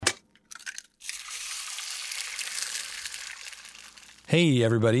Hey,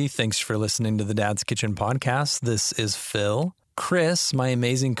 everybody. Thanks for listening to the Dad's Kitchen podcast. This is Phil. Chris, my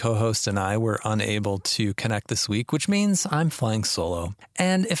amazing co-host, and I were unable to connect this week, which means I'm flying solo.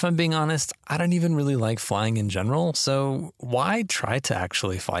 And if I'm being honest, I don't even really like flying in general. So why try to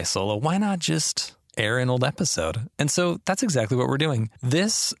actually fly solo? Why not just air an old episode? And so that's exactly what we're doing.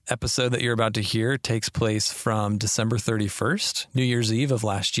 This episode that you're about to hear takes place from December 31st, New Year's Eve of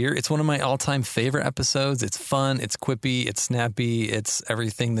last year. It's one of my all-time favorite episodes. It's fun, it's quippy, it's snappy, it's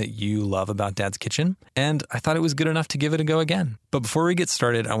everything that you love about Dad's Kitchen. And I thought it was good enough to give it a go again. But before we get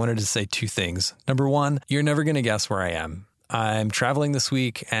started, I wanted to say two things. Number one, you're never going to guess where I am. I'm traveling this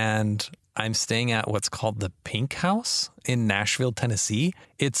week and I'm staying at what's called the Pink House in Nashville, Tennessee.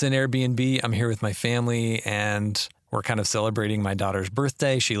 It's an Airbnb. I'm here with my family and we're kind of celebrating my daughter's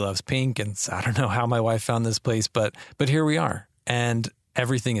birthday. She loves pink, and I don't know how my wife found this place, but here we are. And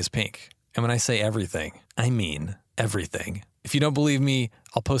everything is pink. And when I say everything, I mean everything. If you don't believe me,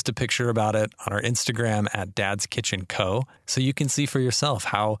 I'll post a picture about it on our Instagram at Dad's Kitchen Co. so you can see for yourself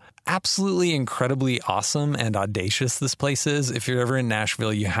how absolutely incredibly awesome and audacious this place is. If you're ever in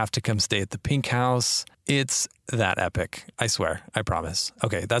Nashville, you have to come stay at the Pink House. It's that epic. I swear. I promise.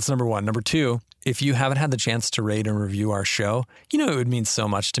 Okay, that's number one. Number two, if you haven't had the chance to rate and review our show, you know it would mean so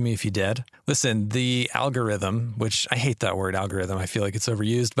much to me if you did. Listen, the algorithm, which I hate that word algorithm. I feel like it's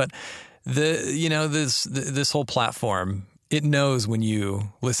overused, but this whole platform, it knows when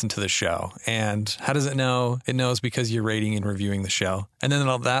you listen to the show. And how does it know? It knows because you're rating and reviewing the show. And then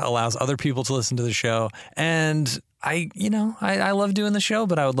that allows other people to listen to the show. And I love doing the show,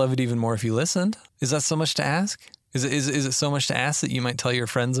 but I would love it even more if you listened. Is that so much to ask? Is it so much to ask that you might tell your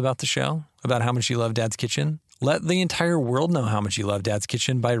friends about the show, about how much you love Dad's Kitchen? Let the entire world know how much you love Dad's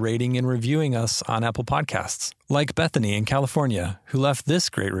Kitchen by rating and reviewing us on Apple Podcasts. Like Bethany in California, who left this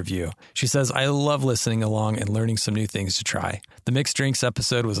great review. She says, I love listening along and learning some new things to try. The mixed drinks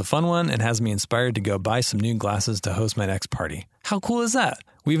episode was a fun one and has me inspired to go buy some new glasses to host my next party. How cool is that?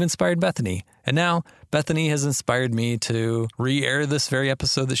 We've inspired Bethany. And now Bethany has inspired me to re-air this very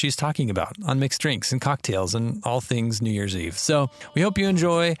episode that she's talking about on mixed drinks and cocktails and all things New Year's Eve. So we hope you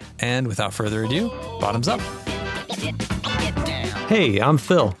enjoy. And without further ado, bottoms up. Hey, I'm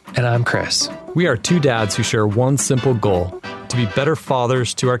Phil. And I'm Chris. We are two dads who share one simple goal: to be better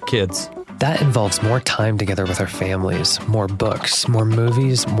fathers to our kids. That involves more time together with our families, more books, more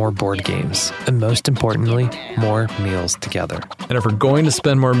movies, more board games, and most importantly, more meals together. And if we're going to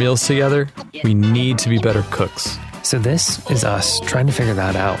spend more meals together, we need to be better cooks. So this is us trying to figure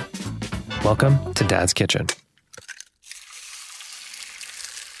that out. Welcome to Dad's Kitchen.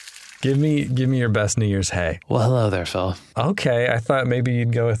 Give me your best New Year's hey. Well, hello there, Phil. Okay, I thought maybe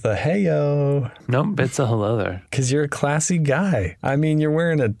you'd go with a hey-yo. Nope, it's a hello there. Because you're a classy guy. I mean, you're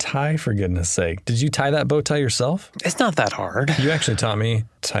wearing a tie, for goodness sake. Did you tie that bow tie yourself? It's not that hard. You actually taught me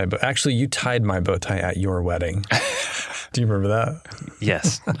tie. Actually, you tied my bow tie at your wedding. Do you remember that?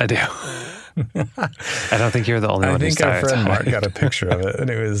 Yes, I do. I don't think you're the only one who's tied. I think our friend Mark got a picture of it, and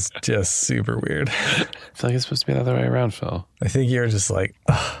it was just super weird. I feel like it's supposed to be the other way around, Phil. I think you're just like,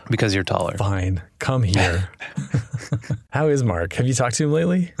 because you're taller. Fine, come here. How is Mark? Have you talked to him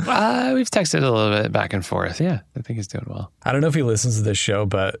lately? We've texted a little bit back and forth. Yeah, I think he's doing well. I don't know if he listens to this show,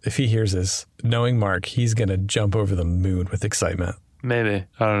 but if he hears this, knowing Mark, he's going to jump over the moon with excitement. Maybe.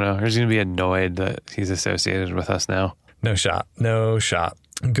 I don't know. He's going to be annoyed that he's associated with us now. No shot. No shot.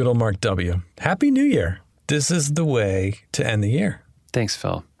 Good old Mark W. Happy New Year. This is the way to end the year. Thanks,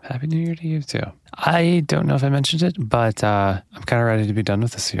 Phil. Happy New Year to you, too. I don't know if I mentioned it, but I'm kind of ready to be done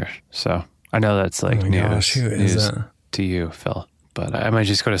with this year. So I know that's like news to you, Phil. But I might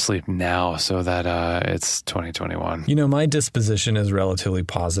just go to sleep now so that it's 2021. You know, my disposition is relatively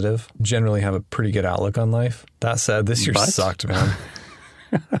positive. Generally have a pretty good outlook on life. That said, this year sucked, man.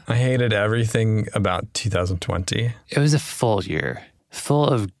 I hated everything about 2020. It was a full year, full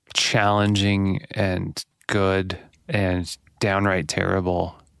of challenging and good and downright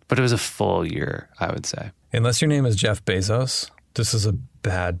terrible. But it was a full year, I would say. Unless your name is Jeff Bezos, this is a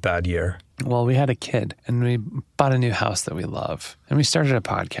bad year. Well, we had a kid and we bought a new house that we love and we started a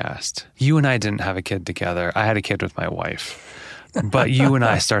podcast. You and I didn't have a kid together. I had a kid with my wife, but you and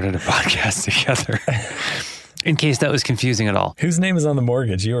I started a podcast together. In case that was confusing at all. Whose name is on the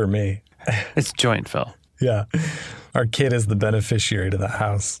mortgage, you or me? It's joint, Phil. Yeah. Our kid is the beneficiary to that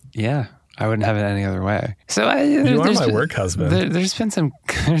house. Yeah. I wouldn't have it any other way. So you are my work husband. There's been some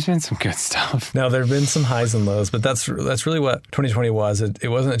good stuff. No, there have been some highs and lows, but that's really what 2020 was. It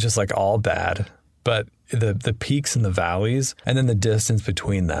wasn't just like all bad, but the peaks and the valleys, and then the distance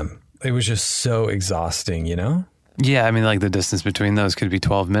between them. It was just so exhausting, you know? Yeah, I mean, like the distance between those could be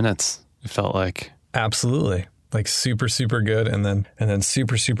 12 minutes. It felt like. Absolutely. like super, super good. And then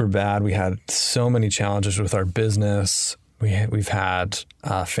super, super bad. We had so many challenges with our business. We've had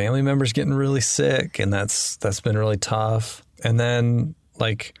family members getting really sick, and that's been really tough. And then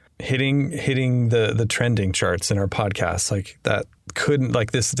like hitting the trending charts in our podcast, like that couldn't,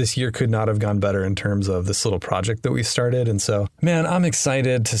 like this year could not have gone better in terms of this little project that we started. And so, man, I'm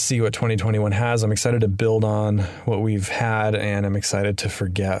excited to see what 2021 has. I'm excited to build on what we've had, and I'm excited to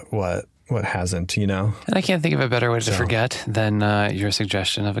forget what hasn't, you know? And I can't think of a better way to forget than your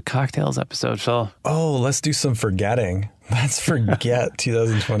suggestion of a cocktails episode, Phil. Oh, let's do some forgetting. Let's forget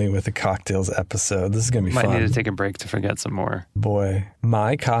 2020 with a cocktails episode. This is going to be fun. Might need to take a break to forget some more. Boy,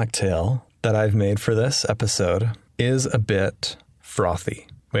 my cocktail that I've made for this episode is a bit frothy.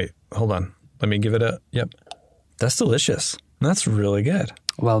 Wait, hold on. Let me give it yep. That's delicious. That's really good.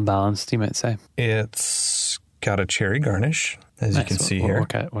 Well balanced, you might say. It's got a cherry garnish, as you can see here.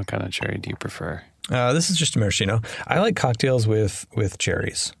 What kind of cherry do you prefer? This is just a maraschino. I like cocktails with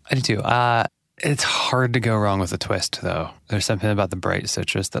cherries. I do too. It's hard to go wrong with a twist, though. There's something about the bright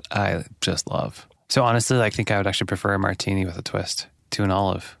citrus that I just love. So honestly, I think I would actually prefer a martini with a twist to an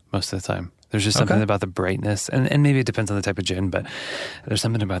olive most of the time. There's just something about the brightness, and maybe it depends on the type of gin, but there's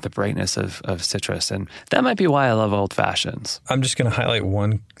something about the brightness of citrus, and that might be why I love old fashions. I'm just going to highlight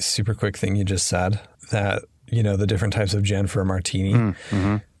one super quick thing you just said, that, you know, the different types of gin for a martini.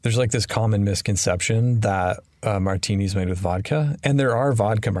 Mm-hmm. There's like this common misconception that martini's made with vodka, and there are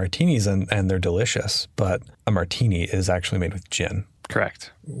vodka martinis, and they're delicious, but a martini is actually made with gin.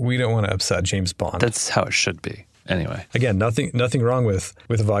 Correct. We don't want to upset James Bond. That's how it should be. Anyway, again, nothing wrong with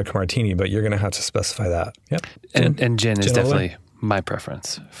a vodka martini, but you're going to have to specify that. Yep. And gin is definitely my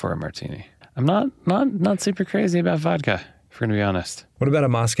preference for a martini. I'm not super crazy about vodka, if we're going to be honest. What about a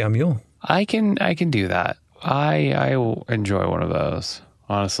Moscow Mule? I can do that. I will enjoy one of those.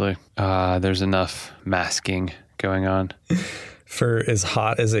 Honestly, there's enough masking going on. For as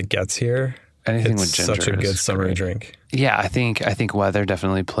hot as it gets here, anything with ginger such a good summer drink. Yeah, I think weather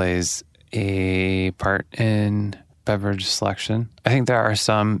definitely plays a part in beverage selection. I think there are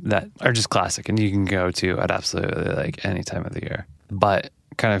some that are just classic and you can go to at absolutely like any time of the year. But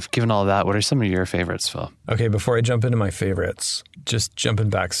kind of given all that, what are some of your favorites, Phil? Okay, before I jump into my favorites, just jumping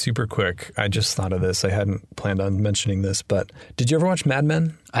back super quick, I just thought of this. I hadn't planned on mentioning this, but did you ever watch Mad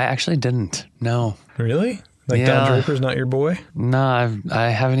Men? I actually didn't. No. Really? Like Don Draper's not your boy? No, I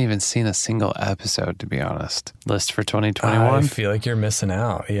haven't even seen a single episode, to be honest. List for 2021? I feel like you're missing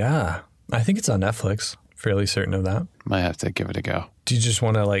out. Yeah. I think it's on Netflix. Fairly certain of that. Might have to give it a go. Do you just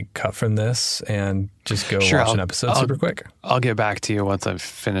want to like cut from this and just go watch an episode super quick? I'll get back to you once I've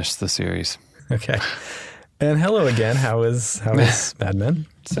finished the series. Okay. And hello again. How is Mad Men?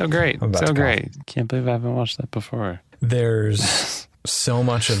 So great. So great. Can't believe I haven't watched that before. There's so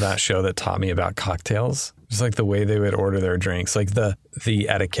much of that show that taught me about cocktails. Just like the way they would order their drinks, like the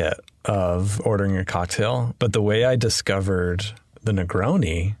etiquette of ordering a cocktail. But the way I discovered the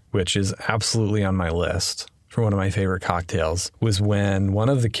Negroni, which is absolutely on my list for one of my favorite cocktails, was when one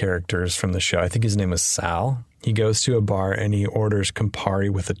of the characters from the show, I think his name was Sal, he goes to a bar and he orders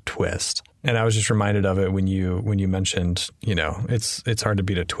Campari with a twist. And I was just reminded of it when you mentioned, you know, it's hard to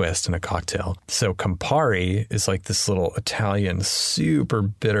beat a twist in a cocktail. So Campari is like this little Italian super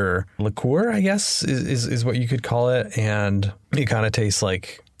bitter liqueur, I guess, is what you could call it. And it kind of tastes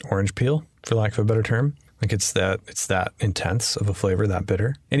like orange peel, for lack of a better term. Like it's that intense of a flavor, that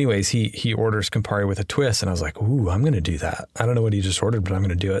bitter. Anyways, he orders Campari with a twist, and I was like, ooh, I'm going to do that. I don't know what he just ordered, but I'm going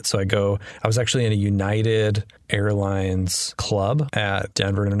to do it. So I was actually in a United Airlines club at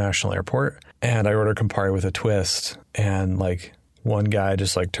Denver International Airport, and I ordered Campari with a twist, and like one guy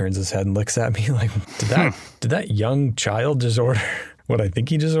just like turns his head and looks at me like, did that young child just order what I think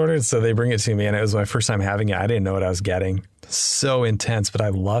he just ordered? So they bring it to me, and it was my first time having it. I didn't know what I was getting. So intense, but I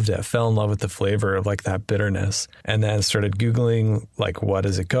loved it. I fell in love with the flavor of like that bitterness, and then started Googling like, what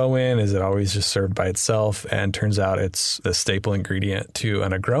does it go in? Is it always just served by itself? And turns out it's the staple ingredient to a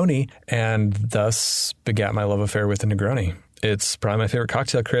Negroni, and thus begat my love affair with the Negroni. It's probably my favorite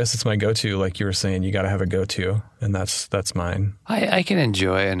cocktail, Chris. It's my go-to. Like you were saying, you got to have a go-to, and that's mine. I can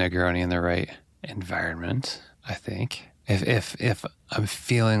enjoy a Negroni in the right environment, I think. If I'm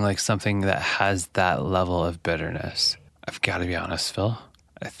feeling like something that has that level of bitterness, I've got to be honest, Phil,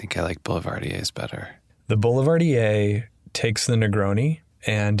 I think I like Boulevardier's better. The Boulevardier takes the Negroni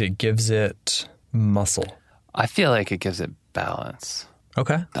and it gives it muscle. I feel like it gives it balance.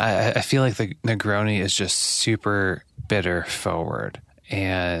 Okay. I feel like the Negroni is just super bitter forward.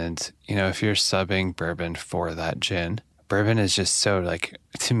 And, you know, if you're subbing bourbon for that gin, bourbon is just so like,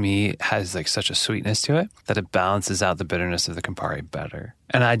 to me, it has like such a sweetness to it that it balances out the bitterness of the Campari better.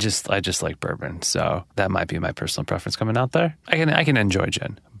 And I just like bourbon. So that might be my personal preference coming out there. I can enjoy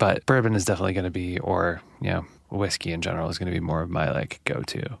gin, but bourbon is definitely going to be, or, whiskey in general is going to be more of my like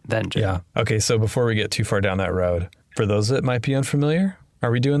go-to than gin. Yeah. Okay. So before we get too far down that road, for those that might be unfamiliar,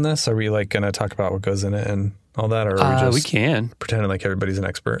 are we doing this? Are we like going to talk about what goes in it and all that? Or are we can pretending like everybody's an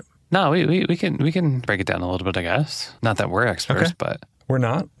expert? No, we can break it down a little bit, I guess. Not that we're experts, but we're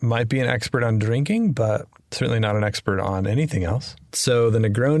not. Might be an expert on drinking, but certainly not an expert on anything else. So the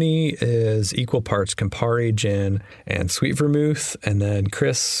Negroni is equal parts Campari, gin, and sweet vermouth. And then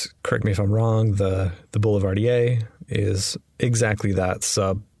Chris, correct me if I'm wrong, the Boulevardier is exactly that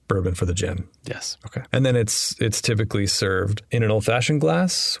sub bourbon for the gin. Yes. Okay. And then it's typically served in an old-fashioned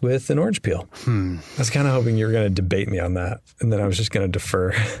glass with an orange peel. I was kind of hoping you were going to debate me on that, and then I was just going to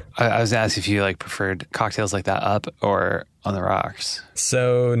defer. I was going to ask if you like preferred cocktails like that up or on the rocks.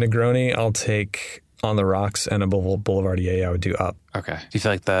 So Negroni, I'll take on the rocks, and a Boulevardier I would do up. Okay. Do you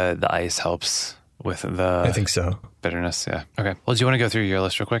feel like the ice helps with the... I think so. Bitterness, yeah. Okay. Well, do you want to go through your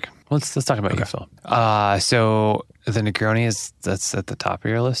list real quick? Let's talk about you, Phil. So the Negroni that's at the top of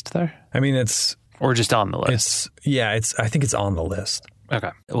your list there? I mean, it's... Or just on the list? I think it's on the list.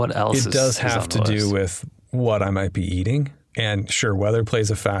 Okay. What else It does have to do with what I might be eating. And sure, weather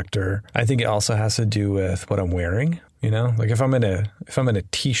plays a factor. I think it also has to do with what I'm wearing. Like if I'm in a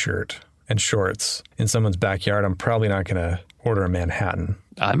t-shirt and shorts in someone's backyard, I'm probably not going to order a Manhattan.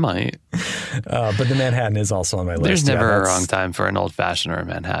 I might. But the Manhattan is also on my list. There's never a wrong time for an old fashioned or a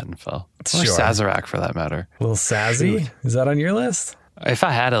Manhattan, Phil. Or Sazerac for that matter. A little sassy? Is that on your list? If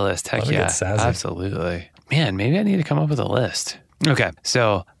I had a list, heck yeah. Absolutely. Man, maybe I need to come up with a list. Okay,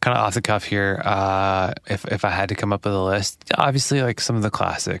 so kind of off the cuff here, if I had to come up with a list, obviously like some of the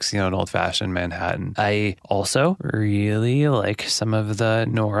classics, an old-fashioned Manhattan. I also really like some of the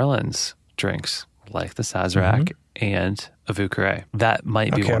New Orleans drinks, like the Sazerac and a Vieux Carré. That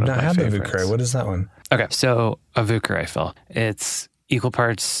might be one of my favorites. Okay, I've not had the Vieux Carré. What is that one? Okay, so a Vieux Carré, Phil. It's equal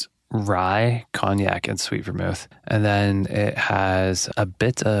parts rye, cognac, and sweet vermouth. And then it has a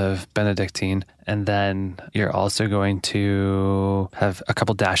bit of Benedictine. And then you're also going to have a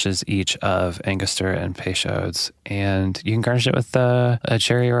couple dashes each of Angostura and Peychaud's. And you can garnish it with a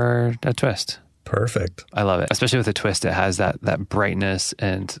cherry or a twist. Perfect. I love it. Especially with a twist, it has that brightness.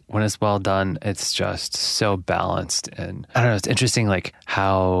 And when it's well done, it's just so balanced. And I don't know, it's interesting like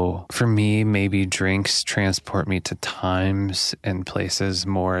how, for me, maybe drinks transport me to times and places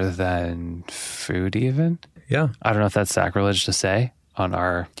more than food even. Yeah. I don't know if that's sacrilege to say on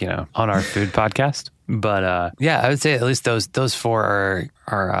our food podcast. But I would say at least those four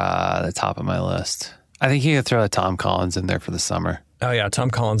are the top of my list. I think you could throw a Tom Collins in there for the summer. Oh yeah, Tom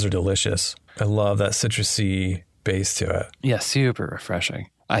Collins are delicious. I love that citrusy base to it. Yeah, super refreshing,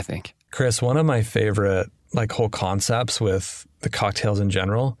 I think. Chris, one of my favorite like whole concepts with the cocktails in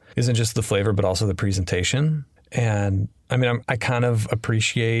general isn't just the flavor, but also the presentation. And I mean, I kind of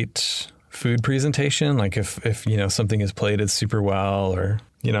appreciate food presentation. Like if something is plated super well, or,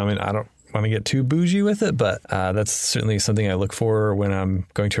 I don't want to get too bougie with it, but that's certainly something I look for when I'm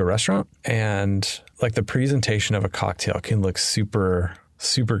going to a restaurant. And like the presentation of a cocktail can look super,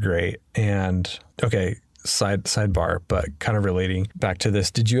 super great. And okay, sidebar, but kind of relating back to this.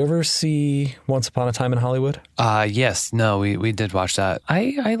 Did you ever see Once Upon a Time in Hollywood? Yes. No, we did watch that.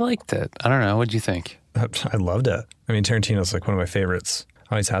 I liked it. I don't know. What'd you think? I loved it. I mean, Tarantino's like one of my favorites.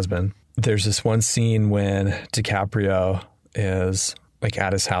 Always has been. There's this one scene when DiCaprio is like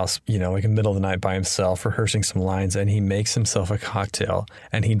at his house, like in the middle of the night by himself, rehearsing some lines, and he makes himself a cocktail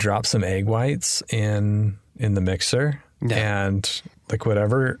and he drops some egg whites in the mixer. Yeah. And like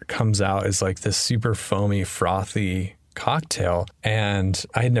whatever comes out is like this super foamy, frothy cocktail. And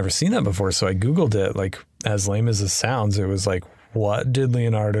I had never seen that before. So I Googled it, like as lame as it sounds, it was like, what did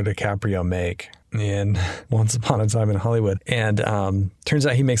Leonardo DiCaprio make in Once Upon a Time in Hollywood? And turns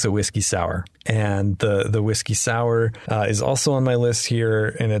out he makes a whiskey sour. And the whiskey sour is also on my list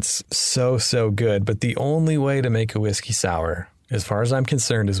here. And it's so, so good. But the only way to make a whiskey sour, as far as I'm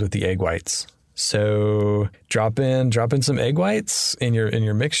concerned, is with the egg whites. So drop in some egg whites in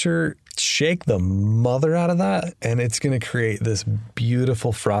your mixture, shake the mother out of that, and it's going to create this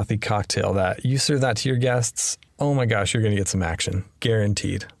beautiful frothy cocktail that you serve that to your guests. Oh my gosh, you're going to get some action.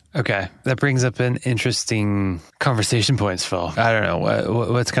 Guaranteed. Okay. That brings up an interesting conversation points, Phil. I don't know.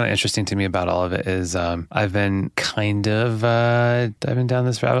 What's kind of interesting to me about all of it is I've been kind of diving down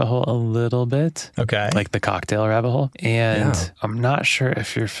this rabbit hole a little bit. Okay. Like the cocktail rabbit hole. And I'm not sure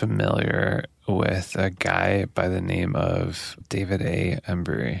if you're familiar with a guy by the name of David A.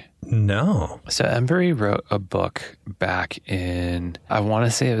 Embury. No. So Embury wrote a book back in, I want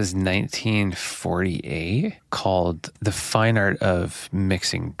to say it was 1948, called The Fine Art of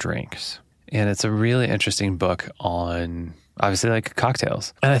Mixing Drinks. And it's a really interesting book on, obviously, like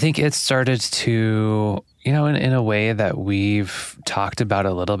cocktails. And I think it started to, you know, in a way that we've talked about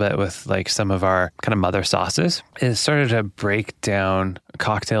a little bit with like some of our kind of mother sauces, it started to break down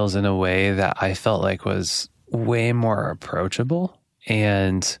cocktails in a way that I felt like was way more approachable.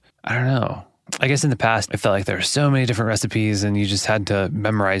 And I don't know. I guess in the past, I felt like there were so many different recipes and you just had to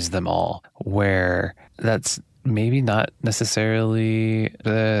memorize them all, where that's maybe not necessarily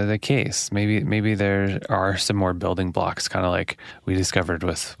the case. Maybe there are some more building blocks, kind of like we discovered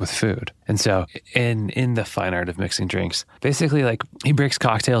with food. And so in The Fine Art of Mixing Drinks, basically like he breaks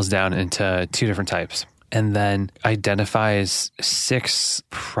cocktails down into 2 different types and then identifies 6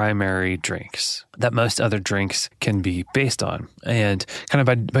 primary drinks that most other drinks can be based on. And kind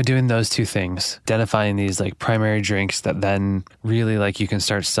of by doing those 2 things, identifying these like primary drinks that then really like you can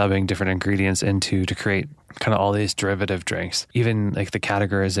start subbing different ingredients into to create kind of all these derivative drinks, even like the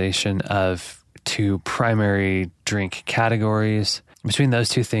categorization of 2 primary drink categories between those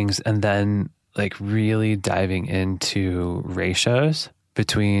 2 things, and then like really diving into ratios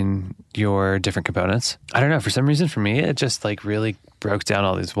between your different components. I don't know, for some reason for me, it just like really broke down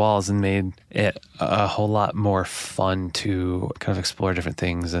all these walls and made it a whole lot more fun to kind of explore different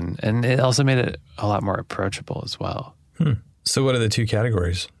things. And it also made it a lot more approachable as well. So what are the 2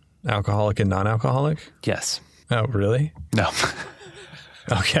 categories? Alcoholic and non-alcoholic? Yes. Oh, really? No.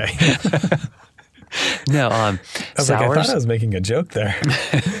 Okay. No, I was sours. like, I thought I was making a joke there.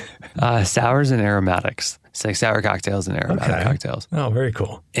 Sours and aromatics. It's like sour cocktails and aromatic cocktails. Oh, very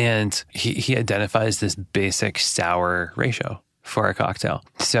cool. And he identifies this basic sour ratio for a cocktail.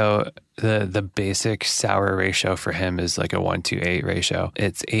 So the basic sour ratio for him is like a 1-to-8 ratio.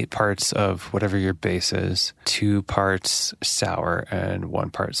 It's 8 parts of whatever your base is, 2 parts sour and 1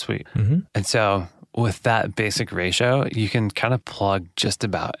 part sweet. Mm-hmm. And so with that basic ratio, you can kind of plug just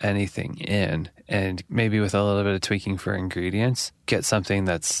about anything in, and maybe with a little bit of tweaking for ingredients, get something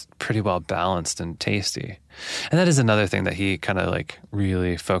that's pretty well balanced and tasty. And that is another thing that he kind of like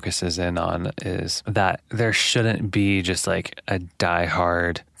really focuses in on, is that there shouldn't be just like a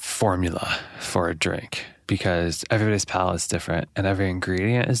die-hard formula for a drink, because everybody's palate is different and every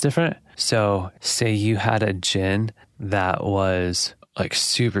ingredient is different. So say you had a gin that was like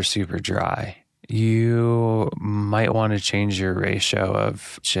super, super dry. You might want to change your ratio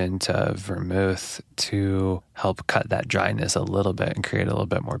of gin to vermouth to help cut that dryness a little bit and create a little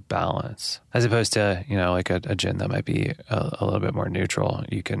bit more balance. As opposed to, you know, like a gin that might be a little bit more neutral.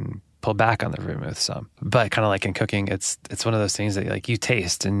 You can pull back on the vermouth some. But kind of like in cooking, it's one of those things that like you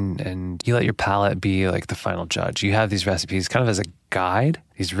taste and you let your palate be like the final judge. You have these recipes kind of as a guide,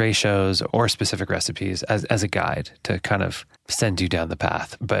 these ratios or specific recipes as a guide to kind of send you down the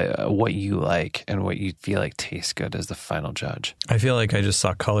path. But what you like and what you feel like tastes good is the final judge. I feel like I just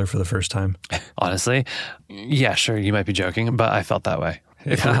saw color for the first time. Honestly, yeah, sure, you might be joking, but I felt that way.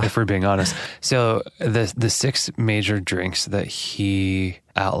 If we're being honest. So the 6 major drinks that he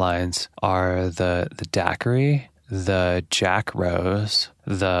outlines are the daiquiri, the Jack Rose,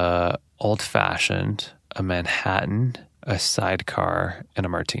 the Old Fashioned, a Manhattan, a Sidecar, and a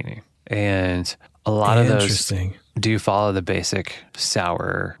Martini. And a lot of those do follow the basic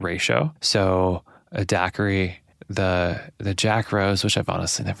sour ratio. So a daiquiri, the Jack Rose, which I've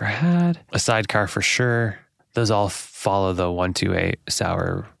honestly never had, a Sidecar for sure. Those all follow the 1-to-8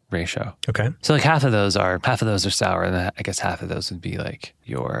 sour ratio. Okay. So like half of those are sour, and I guess half of those would be like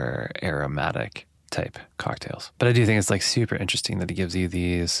your aromatic type cocktails. But I do think it's like super interesting that he gives you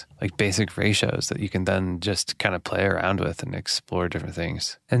these like basic ratios that you can then just kind of play around with and explore different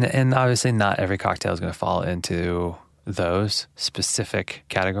things. And obviously not every cocktail is going to fall into those specific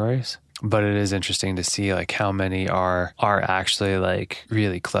categories. But it is interesting to see like how many are actually like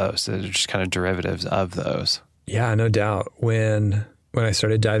really close. They're just kind of derivatives of those. Yeah, no doubt. When I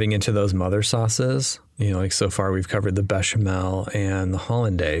started diving into those mother sauces, you know, like so far we've covered the bechamel and the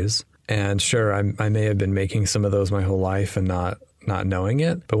hollandaise. And sure, I may have been making some of those my whole life and not knowing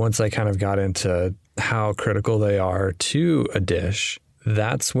it. But once I kind of got into how critical they are to a dish,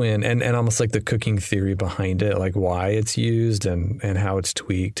 that's when, and almost like the cooking theory behind it, like why it's used and how it's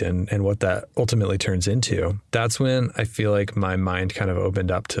tweaked and what that ultimately turns into. That's when I feel like my mind kind of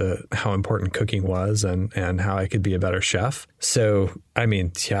opened up to how important cooking was and how I could be a better chef. So, I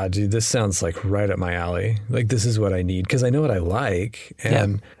mean, yeah, dude, this sounds like right up my alley. Like this is what I need because I know what I like.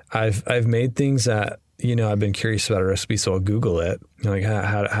 And yeah. I've made things that, I've been curious about a recipe, so I'll Google it, like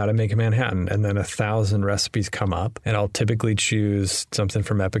how to make a Manhattan. And then 1,000 recipes come up, and I'll typically choose something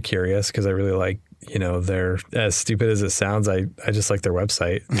from Epicurious because I really like, they're, as stupid as it sounds, I just like their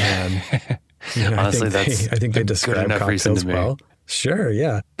website. And honestly, I think they describe cocktails well. Sure,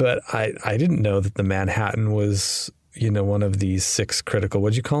 yeah. But I didn't know that the Manhattan was, one of these 6 critical,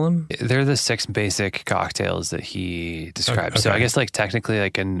 what'd you call them? They're the 6 basic cocktails that he described. Okay. So I guess technically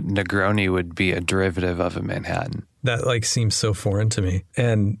a Negroni would be a derivative of a Manhattan. That seems so foreign to me.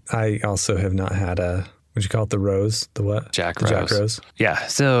 And I also have not had what'd you call it? The rose? The what? Jack Rose. Yeah.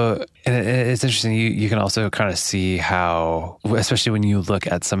 So it's interesting. You can also kind of see how, especially when you look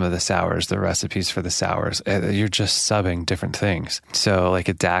at some of the sours, the recipes for the sours, you're just subbing different things. So like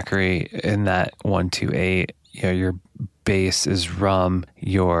a daiquiri in that 128, your base is rum,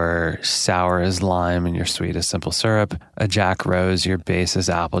 your sour is lime, and your sweet is simple syrup. A Jack Rose, your base is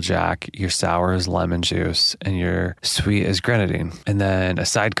Applejack, your sour is lemon juice, and your sweet is grenadine. And then a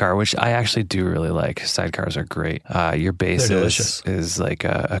sidecar, which I actually do really like. Sidecars are great. Your base is like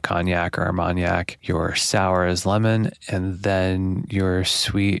a cognac or Armagnac. Your sour is lemon, and then your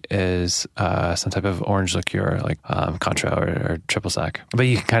sweet is some type of orange liqueur, like Cointreau or triple sec. But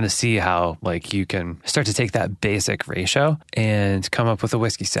you can kind of see how you can start to take that basic ratio and come up with a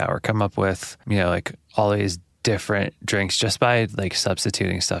whiskey sour, come up with, all these different drinks just by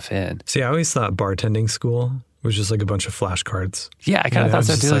substituting stuff in. See, I always thought bartending school was just like a bunch of flashcards. Yeah, I kind of thought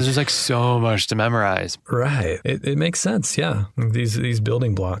so too. There's just so much to memorize. Right. It makes sense. Yeah. These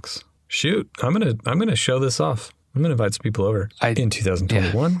building blocks. Shoot, I'm gonna show this off. I'm gonna invite some people over in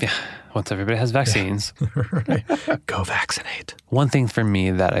 2021. Yeah. Once everybody has vaccines. Yeah. Right. Go vaccinate. One thing for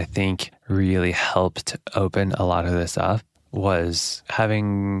me that I think really helped open a lot of this up was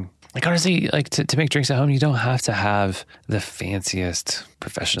having, honestly, to make drinks at home, you don't have to have the fanciest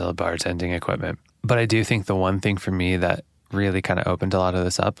professional bartending equipment. But I do think the one thing for me that really kind of opened a lot of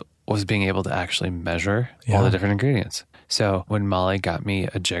this up was being able to actually measure all the different ingredients. So when Molly got me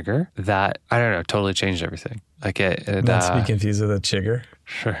a jigger, that, I don't know, totally changed everything. Not to be confused with a chigger.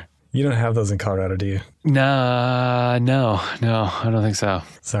 Sure. You don't have those in Colorado, do you? No, I don't think so.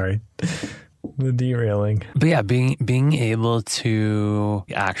 Sorry. The derailing. But yeah, being able to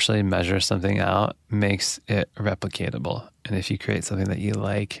actually measure something out makes it replicatable. And if you create something that you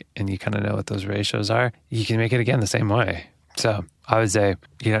like and you kind of know what those ratios are, you can make it again the same way. So I would say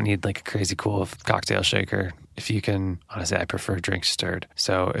you don't need a crazy cool cocktail shaker. If you can, honestly, I prefer drinks stirred.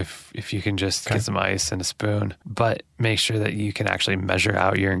 So if you can just get some ice and a spoon, but make sure that you can actually measure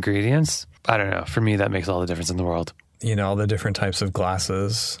out your ingredients. I don't know. For me, that makes all the difference in the world. All the different types of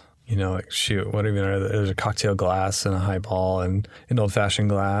glasses. What even are there? There's a cocktail glass and a highball and an old-fashioned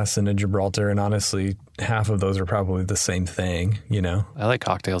glass and a Gibraltar. And honestly, half of those are probably the same thing, I like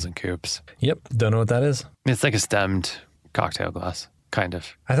cocktails in coupes. Yep. Don't know what that is. It's like a stemmed cocktail glass, kind of.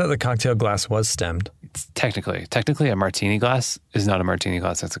 I thought the cocktail glass was stemmed. It's technically a martini glass is not a martini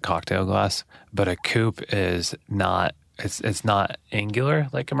glass. It's a cocktail glass. But a coupe is not. It's not angular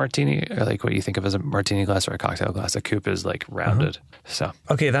like a martini or like what you think of as a martini glass or a cocktail glass. A coupe is rounded. So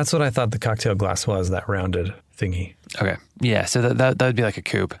okay, that's what I thought the cocktail glass was, that rounded thingy. Okay, yeah. So that would be like a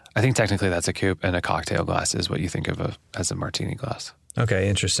coupe. I think technically that's a coupe, and a cocktail glass is what you think of as a martini glass. Okay,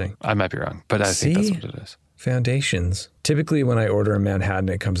 interesting. I might be wrong, but I think that's what it is. Foundations. Typically, when I order a Manhattan,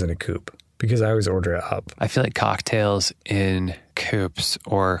 it comes in a coupe because I always order it up. I feel like cocktails in coupes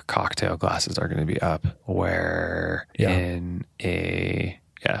or cocktail glasses are going to be up, where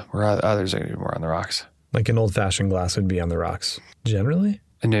where others are going to be more on the rocks. Like an old-fashioned glass would be on the rocks, generally.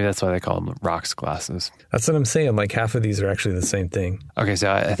 And maybe that's why they call them rocks glasses. That's what I'm saying. Half of these are actually the same thing. Okay,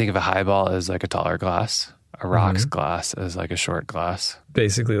 so I think of a highball as a taller glass. A rocks glass is a short glass.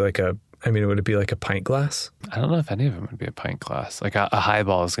 Basically would it be like a pint glass? I don't know if any of them would be a pint glass. A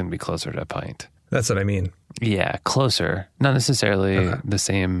highball is going to be closer to a pint. That's what I mean. Yeah, closer. Not necessarily the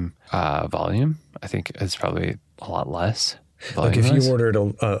same volume. I think it's probably a lot less. If you ordered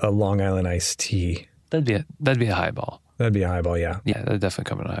a Long Island iced tea. That'd be a highball. That'd be a highball, yeah. Yeah, that'd definitely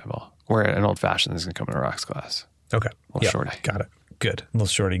come in a highball. Where an old fashioned is going to come in a rocks glass. Okay. Little shorty. Got it. Good. Little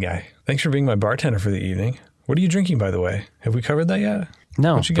shorty guy. Thanks for being my bartender for the evening. What are you drinking, by the way? Have we covered that yet?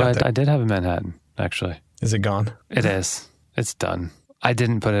 No, but I did have a Manhattan, actually. Is it gone? It is. It's done. I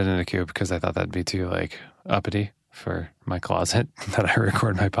didn't put it in a coupe because I thought that'd be too uppity for my closet that I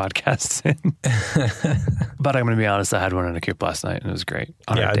record my podcasts in. But I'm going to be honest, I had one in a coupe last night and it was great.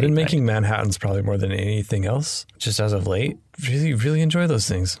 I've been making Manhattans probably more than anything else, just as of late. Really, really enjoy those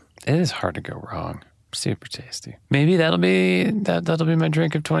things. It is hard to go wrong. Super tasty. Maybe that'll be my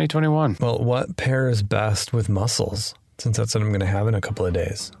drink of 2021. Well, what pairs best with mussels? Since that's what I'm going to have in a couple of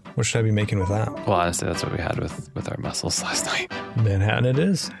days. What should I be making with that? Well, honestly, that's what we had with our mussels last night. Manhattan it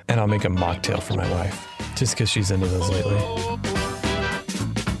is. And I'll make a mocktail for my wife, just because she's into those lately.